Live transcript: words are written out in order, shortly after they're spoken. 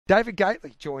David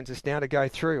Gately joins us now to go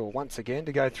through, or once again,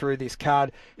 to go through this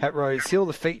card at Rose Hill,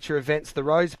 the feature events, the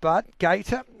Rosebud.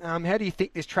 Gator, how do you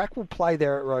think this track will play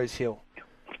there at Rose Hill?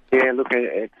 Yeah, look,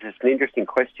 it's just an interesting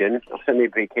question. I'll certainly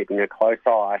be keeping a close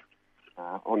eye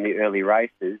on the early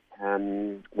races.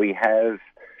 We have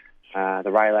the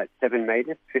rail at 7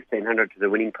 metres, 1,500 to the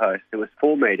winning post. It was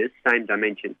 4 metres, same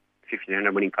dimension,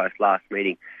 1,500 winning post last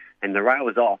meeting, and the rail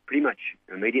was off pretty much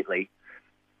immediately.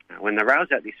 When the rail's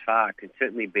out this far, it can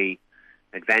certainly be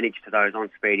advantage to those on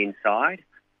speed inside.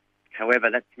 However,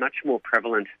 that's much more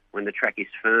prevalent when the track is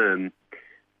firm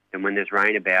than when there's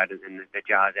rain about it and the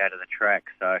jar's out of the track.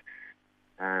 So,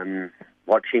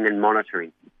 watching and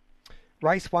monitoring.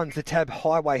 Race 1's the Tab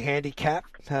Highway Handicap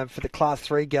for the Class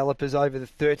 3 gallopers over the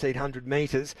 1,300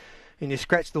 metres. And you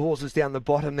scratch the horses down the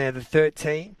bottom there, the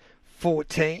 13,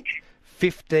 14,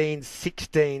 15,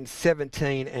 16,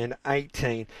 17 and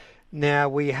 18. Now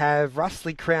we have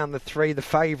Rustley Crown, the 3, the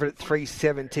favourite at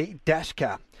 $3.70.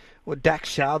 Dashka, or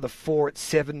Daksha, the 4 at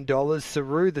 $7.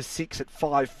 Saru, the 6 at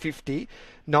 $5.50.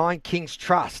 9 King's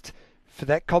Trust, for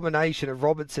that combination of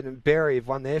Robertson and Berry, have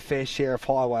won their fair share of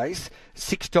highways.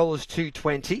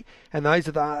 $6.220. And those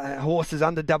are the horses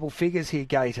under double figures here,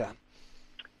 Gator. I'm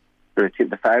going to tip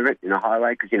the favourite in a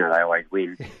highway because, they always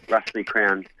win. Rustley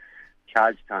Crown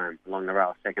charged home along the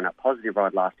rail second up. Positive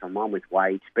ride last time, one with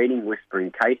weight, beating Whispering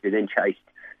Kate, who then chased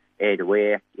Air to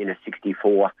Air in a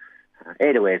 64.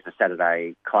 Air to Air is the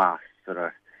Saturday class sort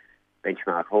of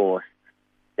benchmark horse.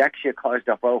 Daksha closed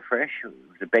off well fresh. It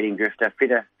was a betting drifter.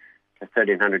 Fitter to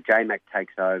 1,300. J-Mac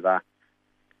takes over.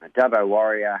 Dubbo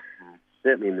Warrior,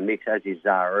 certainly in the mix, as is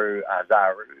Zaru.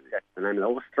 Zaru, that's the name of the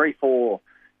horse. 3, 4,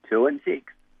 2 and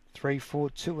 6. 3, 4,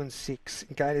 2 and 6.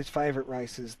 Gator's favourite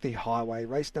race is the Highway.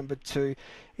 Race number 2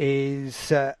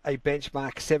 is a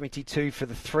benchmark 72 for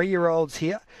the 3-year-olds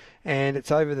here, and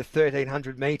it's over the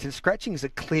 1,300 metres. Scratchings are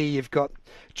clear. You've got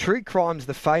True Crime's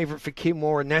the favourite for Kim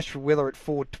Moore and Nashville Willer at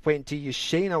 $4.20.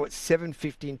 Yoshino at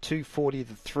 $7.50 and $2.40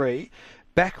 the 3.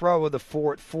 Back row of the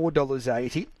 4 at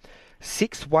 $4.80.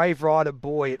 6 Wave Rider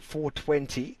Boy at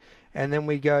 $4.20. And then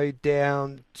we go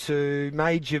down to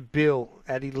Major Bill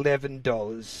at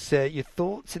 $11. Your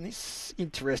thoughts in this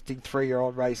interesting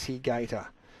 3-year-old race here, Gator?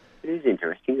 It is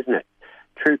interesting, isn't it?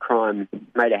 True Crime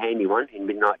made a handy one in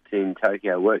Midnight in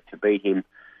Tokyo, worked to beat him.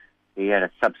 He had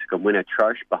a subsequent winner,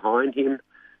 Troche, behind him.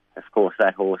 Of course,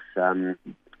 that horse can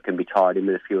be tied in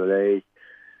with a few of these.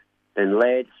 Then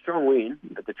led, strong win,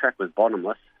 but the track was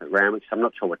bottomless at Randwick, so I'm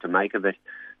not sure what to make of it.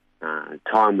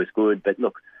 Time was good, but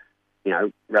look,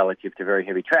 relative to very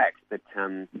heavy tracks. But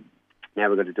now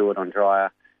we've got to do it on drier.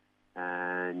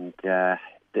 And, they're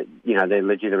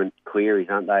legitimate queries,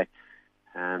 aren't they?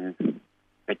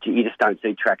 But you just don't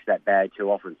see tracks that bad too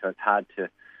often, so it's hard to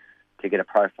get a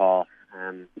profile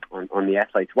on the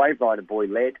athletes. Wave Rider Boy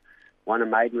led, won a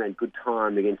maiden, ran good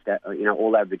time against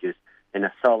all averages, and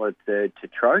a solid third to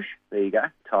Troche. There you go,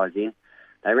 ties in.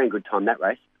 They ran good time that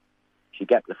race. She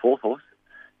gapped the 4th horse.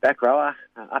 Back rower,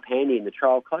 up handy in the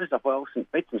trial, closed off well,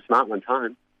 beat some smart ones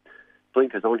home.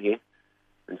 Blinkers on here,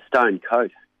 and Stone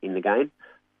Coat in the game.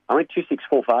 I went 2, 6,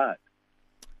 4, 5.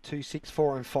 2, 6,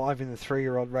 4 and 5 in the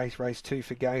 3-year-old race, race 2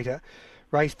 for Gator.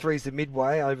 Race 3 is the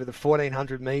Midway over the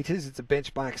 1,400 metres. It's a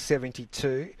benchmark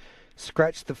 72.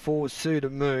 Scratched the 4 Suda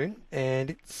Moon,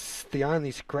 and it's the only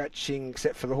scratching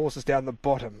except for the horses down the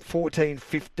bottom. 14,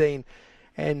 15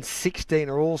 and 16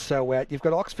 are also out. You've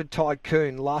got Oxford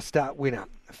Tycoon, last start winner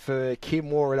for Kim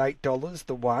Moore at $8,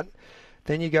 the 1.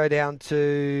 Then you go down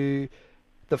to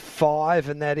the 5,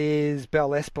 and that is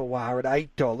Bel Espoir at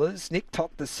 $8. Nick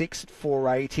Top, the 6 at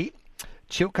 $4.80.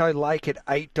 Chilco Lake at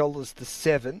 $8, the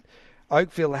 7.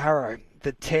 Oakville Harrow,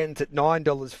 the 10's at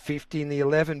 $9.50. And the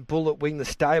 11 Bullet Wing, the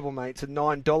stablemates, at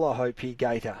 $9 hope here,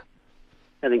 Gator.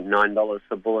 I think $9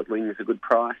 for Bullet Wing is a good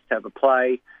price to have a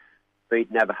play.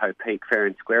 Beat Navajo Peak fair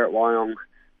and square at Wyong.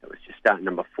 That was just start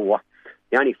number 4.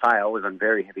 The only fail was on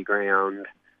very heavy ground,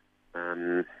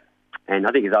 and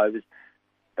I think his overs.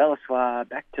 Belliswa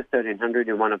back to 1,300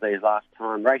 in one of these last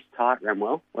time. Race tight, ran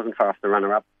well, wasn't far off the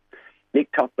runner-up. Nick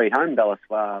Top beat home.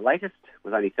 Belliswa latest,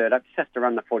 was only third up. Just has to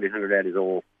run the 1,400 out is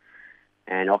all.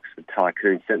 And Oxford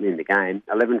Tycoon certainly in the game.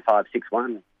 11, 5, 6,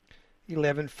 1.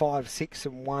 11, 5, 6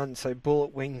 and 1. So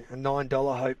Bullet Wing, a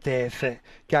 $9 hope there for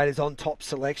Gators on top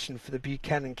selection for the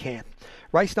Buchanan camp.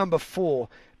 Race number 4.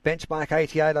 Benchmark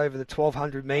 88 over the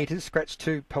 1,200 metres. Scratch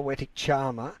 2, Poetic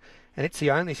Charmer. And it's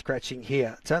the only scratching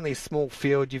here. It's only a small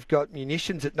field. You've got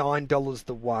Munitions at $9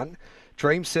 the 1.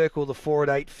 Dream Circle the 4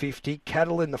 at $8.50.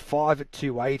 Cattle in the 5 at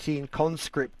 $2.80. And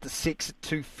Conscript the 6 at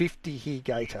 $2.50 here,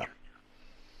 Gator.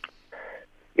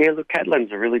 Yeah, look,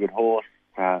 Catalan's a really good horse,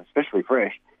 especially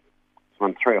fresh. It's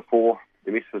won 3 or 4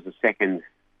 The miss was the second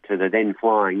to the then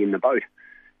flying in the boat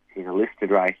in a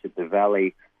listed race at the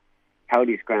Valley. Held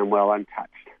his ground well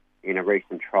untouched in a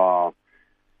recent trial.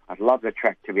 I'd love the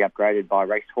track to be upgraded by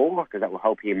Race 4 because that will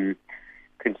help him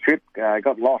constrip.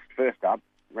 Got lost first up,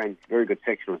 ran very good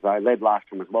sectionals though. Led last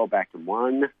time, was well backed and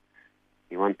won.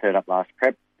 He won third up last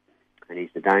prep, and he's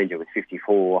the danger with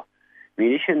 54.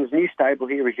 Munitions, new stable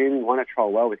here, resuming. Won a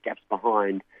trial well with gaps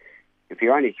behind. If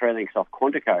you're only 3 lengths off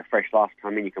Quantico, fresh last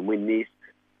time in, you can win this.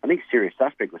 I think Serious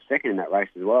Suspect was second in that race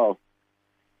as well.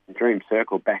 Dream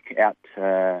Circle back out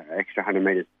extra 100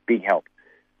 metres, big help.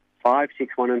 5,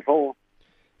 6, 1 and 4.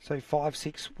 So 5,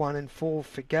 6, 1 and 4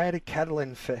 for Gator.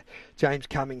 Catalan for James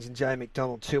Cummings and Jay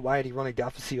McDonald. 280. Ronnie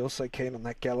Dufficy also keen on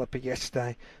that galloper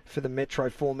yesterday for the Metro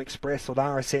Form Express on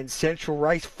RSN Central.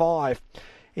 Race 5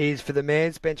 is for the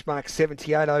mares. Benchmark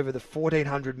 78 over the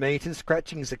 1400 metres.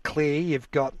 Scratchings are clear.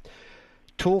 You've got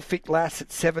Tall Fit Lass at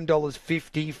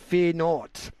 $7.50. Fear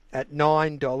Not at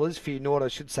 $9. Fear Not, I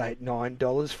should say, at $9.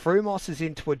 Frumos is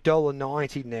into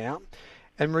 $1.90 now.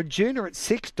 And Regina at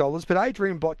 $6, but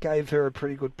Adrian Bott gave her a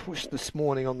pretty good push this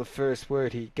morning on the first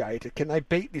word here, Gator. Can they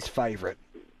beat this favourite?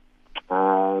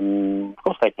 Of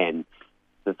course they can.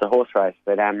 It's a horse race,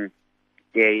 but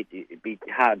it'd be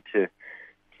hard to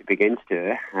tip against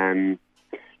her. I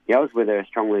was with her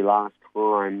strongly last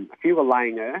time. A few were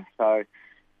laying her, so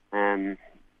I'm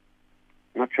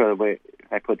not sure where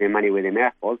they put their money where their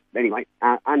mouth was. But anyway,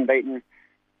 unbeaten.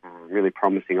 Really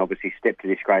promising, obviously, stepped to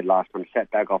this grade last time,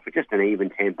 sat back off at just an even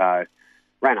tempo,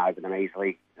 ran over them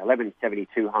easily.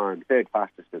 11.72 home, third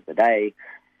fastest of the day.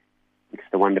 It's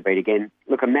the one to beat again.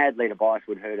 Look, a mad leader bias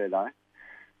would hurt her, though.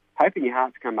 Hoping Your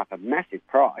Heart's come up a massive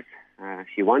price.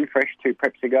 She won fresh 2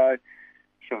 preps ago.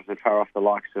 She wasn't far off the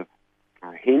likes of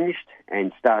Hinged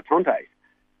and Star Tontes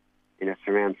in a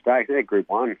surround stakes. They're Group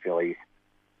 1 fillies.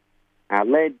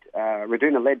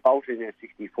 Raduna led Bolton in at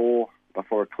 64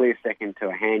 before a clear second to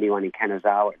a handy one in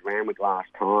Kanazawa at Randwick last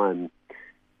time.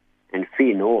 And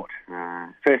Fear Naught,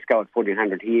 first go at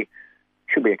 1400 here.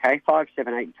 Should be okay. 5,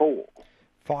 7, 8, 4.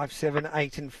 5, 7,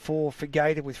 8 and 4 for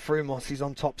Gator with Frumos. He's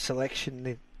on top selection.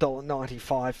 The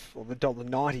 $1.95 or the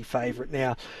 $1.90 favourite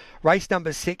now. Race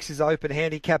number 6 is open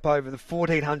handicap over the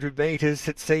 1400 metres.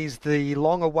 It sees the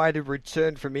long-awaited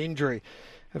return from injury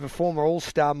of a former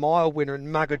All-Star Mile winner in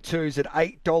Mugatoo's at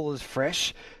 $8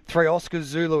 fresh. 3 Oscar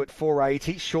Zulu at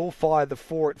 $4.80. Surefire the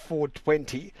 4 at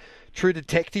 $4.20. True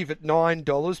Detective at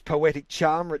 $9. Poetic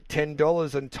Charmer at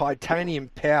 $10. And Titanium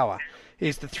Power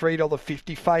is the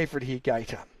 $3.50 favourite here,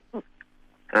 Gator.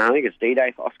 I think it's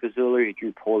D-Day for Oscar Zulu. He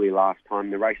drew poorly last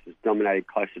time. The race was dominated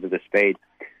closer to the speed.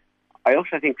 I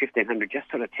also think 1500 just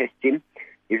sort of tests him.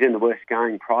 He was in the worst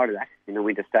going prior to that in the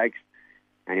Winter Stakes,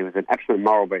 and he was an absolute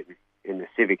moral beaten in the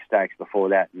Civic Stakes before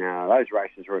that. Now, those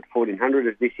races were at 1400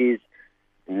 as this is,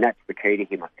 and that's the key to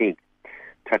him, I think.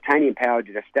 Titanium Power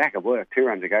did a stack of work 2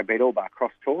 runs ago, beat all but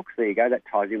Cross Talks. There you go, that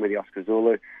ties in with the Oscar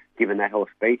Zulu, given that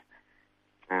horse beat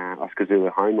Oscar Zulu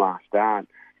home last start.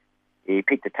 He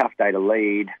picked a tough day to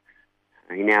lead.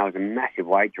 He now has a massive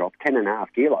weight drop, 10.5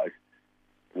 kilos,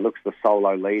 and looks the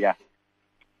solo leader.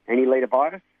 Any leader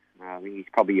bias? He's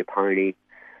probably your pony.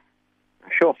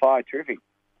 Surefire, terrific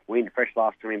win, fresh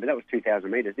last time in, but that was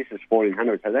 2,000 metres. This is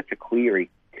 1,400, so that's a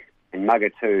query. And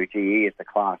Mugatoo, he is the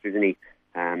class, isn't he?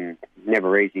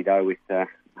 Never easy, though, with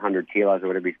 100 kilos or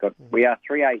whatever he's got. We are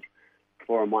 3, 8,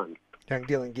 4 and 1. Young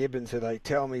Dylan Gibbons, who they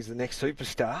tell me is the next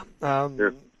superstar.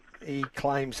 Sure. He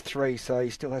claims 3, so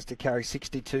he still has to carry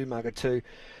 62, Mugatoo.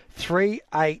 3,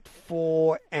 8,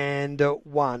 4 and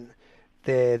 1.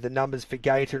 They're the numbers for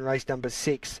Gator in race number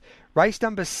 6. Race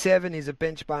number 7 is a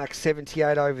benchmark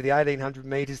 78 over the 1800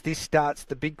 metres. This starts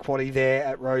the big quaddie there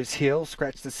at Rose Hill.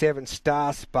 Scratch the 7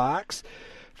 Star Sparks.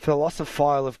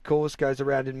 Philosophile, of course, goes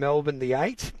around in Melbourne, the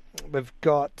 8. We've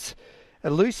got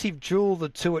Elusive Jewel, the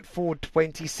 2 at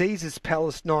 4.20. Caesar's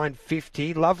Palace,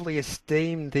 9.50. Lovely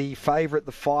Esteem, the favourite,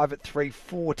 the 5 at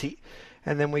 3.40.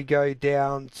 And then we go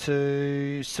down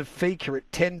to Sofika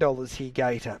at $10 here,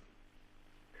 Gator.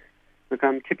 Look,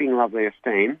 I'm tipping Lovely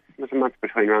Esteem. There's a month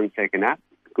between run second up.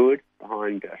 Good,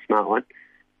 behind a smart one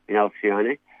in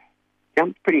Alcione.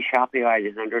 Jumped pretty sharply at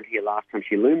 800 here last time.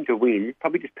 She loomed to win,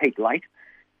 probably just peaked late.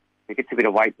 It gets a bit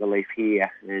of weight relief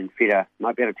here, and Fitter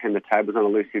might be able to turn the tables on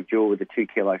Elusive Jewel with a 2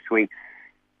 kilo swing.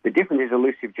 The difference is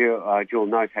Elusive Jewel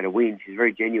knows how to win. She's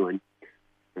very genuine,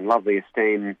 and Lovely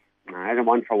Esteem hasn't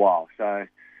won for a while. So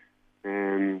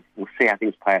we'll see how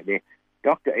things play out there.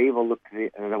 Dr. Evil looked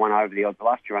the one over the odds. The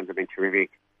last 2 runs have been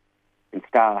terrific. And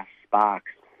Star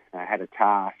Sparks had a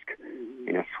task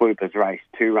in a swoopers race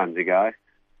 2 runs ago.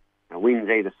 Wins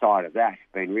either side of that,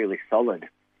 been really solid.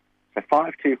 So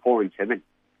 5, 2, 4 and 7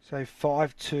 So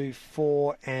 5, 2,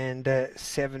 4 and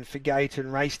 7 for Gator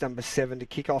and race number 7 to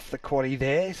kick off the quaddie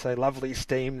there. So Lovely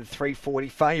Esteem, the 340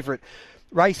 favourite.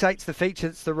 Race 8's the feature.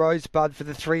 It's the Rosebud for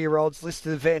the 3-year-olds.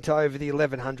 Listed event over the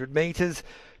 1100 metres.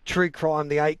 True Crime,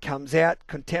 the 8 comes out.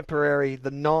 Contemporary,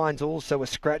 the 9's also a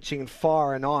scratching. And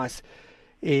Fire and Ice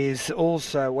is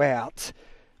also out.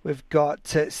 We've got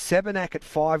Sebenak at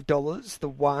 $5, the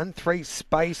 1. 3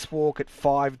 Spacewalk at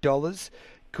 $5.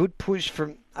 Good push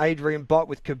from Adrian Bott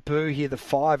with Kaboo here, the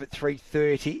 5 at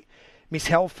 $3.30. Miss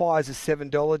Hellfire's a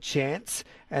 $7 chance.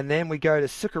 And then we go to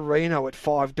Sucarino at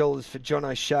 $5 for John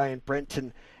O'Shea and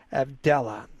Brenton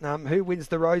Abdallah. Who wins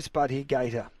the Rosebud here,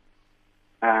 Gator?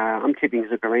 I'm tipping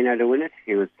Zuccarino to win it.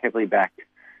 He was heavily backed,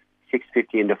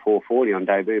 650 into 440 on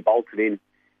debut, bolted in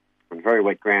on very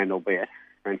wet ground, albeit.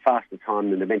 Ran faster time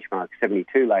than the benchmark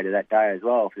 72 later that day as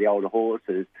well for the older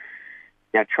horses.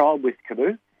 Now, trialled with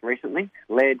Kaboo recently,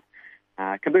 led.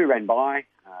 Kaboo ran by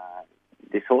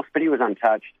this horse, but he was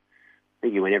untouched. I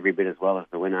think he went every bit as well as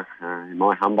the winner, in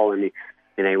my humble, and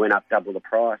he went up double the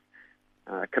price.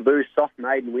 Kaboo's soft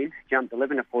maiden win, jumped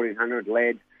 11 to 1400,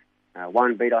 led.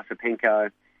 1 beat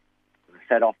Osipenko,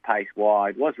 set off pace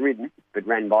wide, was ridden, but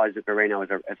ran by Zuccarino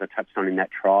as I touched on in that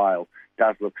trial.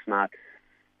 Does look smart.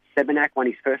 Sebenak won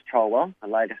his first trial well. The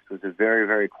latest was a very,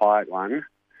 very quiet one.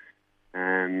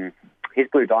 His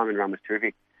Blue Diamond run was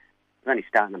terrific. It was only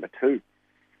start number 2.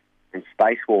 And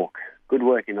Spacewalk, good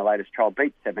work in the latest trial,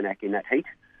 beat Sebenak in that heat.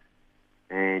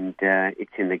 And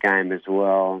it's in the game as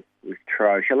well with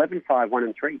Troche. 11-5, 1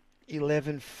 and 3.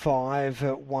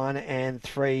 11-5, 1 and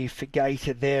 3 for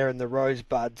Gator there in the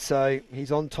Rosebud. So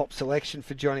he's on top selection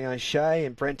for Johnny O'Shea,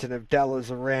 and Brenton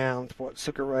Abdallah's around,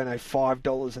 Sucarino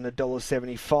 $5 and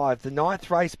 $1.75. The 9th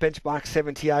race, benchmark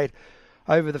 78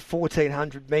 over the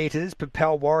 1400 metres.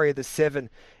 Propel Warrior, the 7,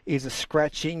 is a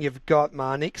scratching. You've got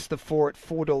Marnix, the 4 at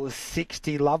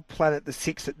 $4.60. Love Planet, the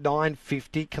 6 at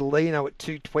 $9.50. Colino at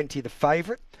 $2.20, the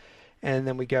favourite. And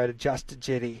then we go to Just a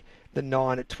Jetty, the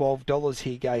 9 at $12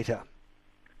 here, Gator.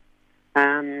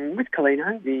 With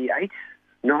Colino, the 8,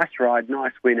 nice ride,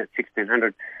 nice win at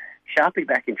 1600. Sharply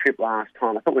back in trip last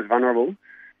time. I thought was vulnerable.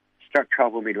 Struck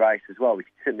trouble mid-race as well, which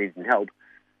certainly didn't help.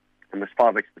 And was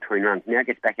 5 weeks between runs. Now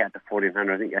gets back out to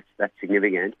 1400. I think that's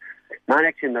significant.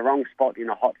 Marnix in the wrong spot in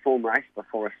a hot form race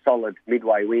before a solid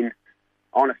midway win.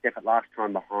 Honest effort last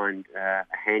time behind a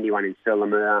handy one in Sur La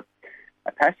Mer.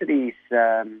 Opacity's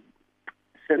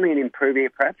certainly an improver,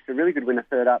 perhaps. A really good winner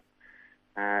third up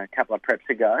a couple of preps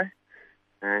ago.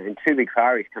 And 2 Big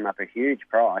Faris come up a huge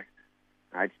price.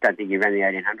 I just don't think he ran the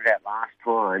 1800 out last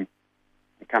time.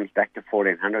 It comes back to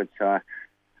 1400. So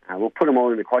we'll put them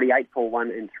all in the quaddie, 8, 4,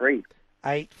 1 and 3.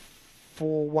 8,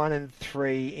 4, 1 and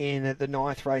 3 in the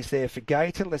 9th race there for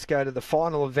Gator. Let's go to the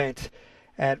final event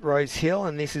at Rose Hill,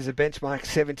 and this is a benchmark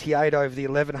 78 over the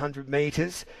 1100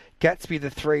 metres. Gatsby,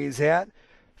 the 3, is out.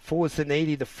 For's the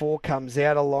Needy, the 4 comes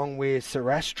out, along with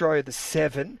Sarastro, the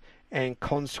 7, and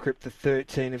Conscript, the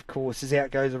 13, of course, is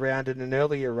out, goes around in an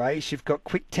earlier race. You've got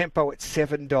Quick Tempo at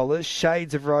 $7.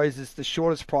 Shades of Roses, the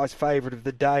shortest price favourite of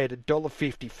the day, at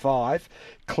 $1.55.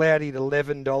 Cloudy at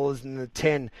 $11, and the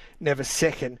 10, Never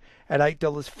Second, at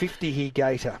 $8.50 here,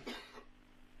 Gator.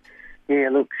 Yeah,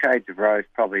 look, Shades of Rose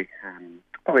probably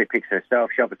picks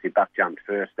herself. She obviously buck jumped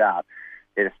first up.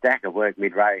 Did a stack of work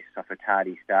mid-race off a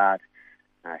tardy start.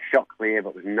 Shot clear,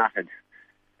 but was nutted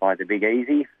by the Big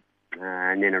Easy.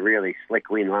 And then a really slick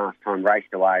win last time,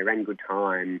 raced away, ran good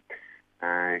time.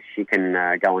 She can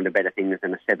go on to better things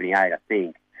than a 78, I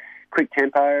think. Quick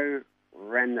Tempo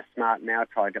ran the smart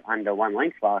Maltide to under 1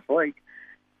 length last week.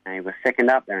 And he was second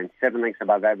up there and 7 lengths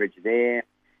above average there.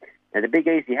 Now, the Big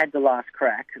Easy had the last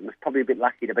crack and was probably a bit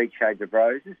lucky to beat Shades of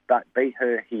Roses, but beat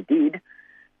her he did.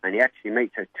 And he actually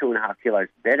meets her 2.5 kilos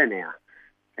better now.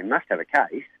 He must have a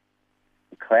case.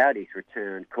 Cloudy's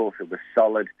return, of course, it was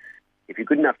solid. If you're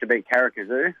good enough to beat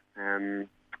Karakazoo, then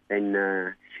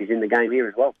she's in the game here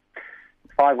as well.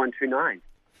 5, 1, 2, 9.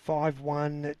 5,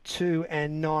 1, 2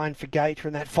 and 9 for Gator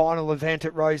in that final event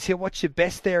at Rose Hill. What's your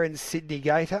best there in Sydney,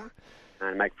 Gator?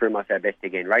 Make Frumos our best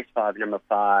again. Race 5, number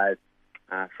 5,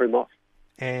 Frumos.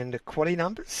 And quaddie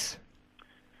numbers?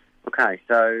 Okay,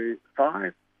 so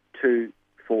 5, 2,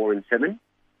 4 and 7.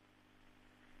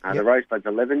 Yep. The Rosebud's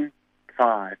 11,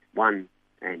 5, 1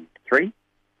 and 3.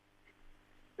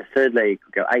 The third leg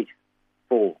could go 8,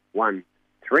 4, 1,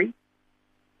 3.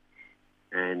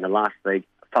 And the last leg,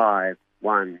 5,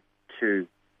 1, 2,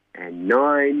 and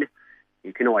 9.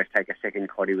 You can always take a second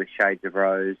quaddie with Shades of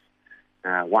Rose.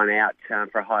 1 out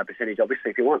for a higher percentage, obviously,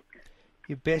 if you want.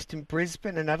 Your best in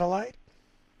Brisbane and Adelaide?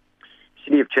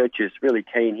 City of Church is really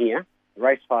keen here.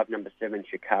 Race 5, number 7,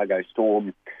 Chicago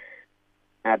Storm.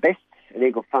 Best at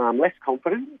Eagle Farm, less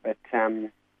confident, but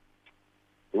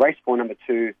race 4, number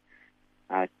 2,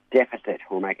 Deficit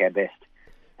will make our best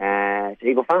at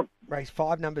Eagle Farm. Race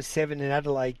 5, number 7 in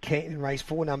Adelaide, Keaton. Race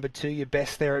 4, number 2, your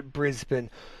best there at Brisbane.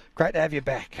 Great to have you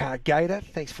back, Gator.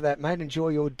 Thanks for that, mate. Enjoy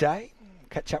your day.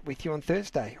 Catch up with you on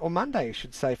Thursday, or Monday, I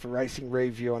should say, for Racing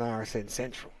Review on RSN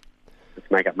Central. Let's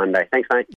make up Monday. Thanks, mate.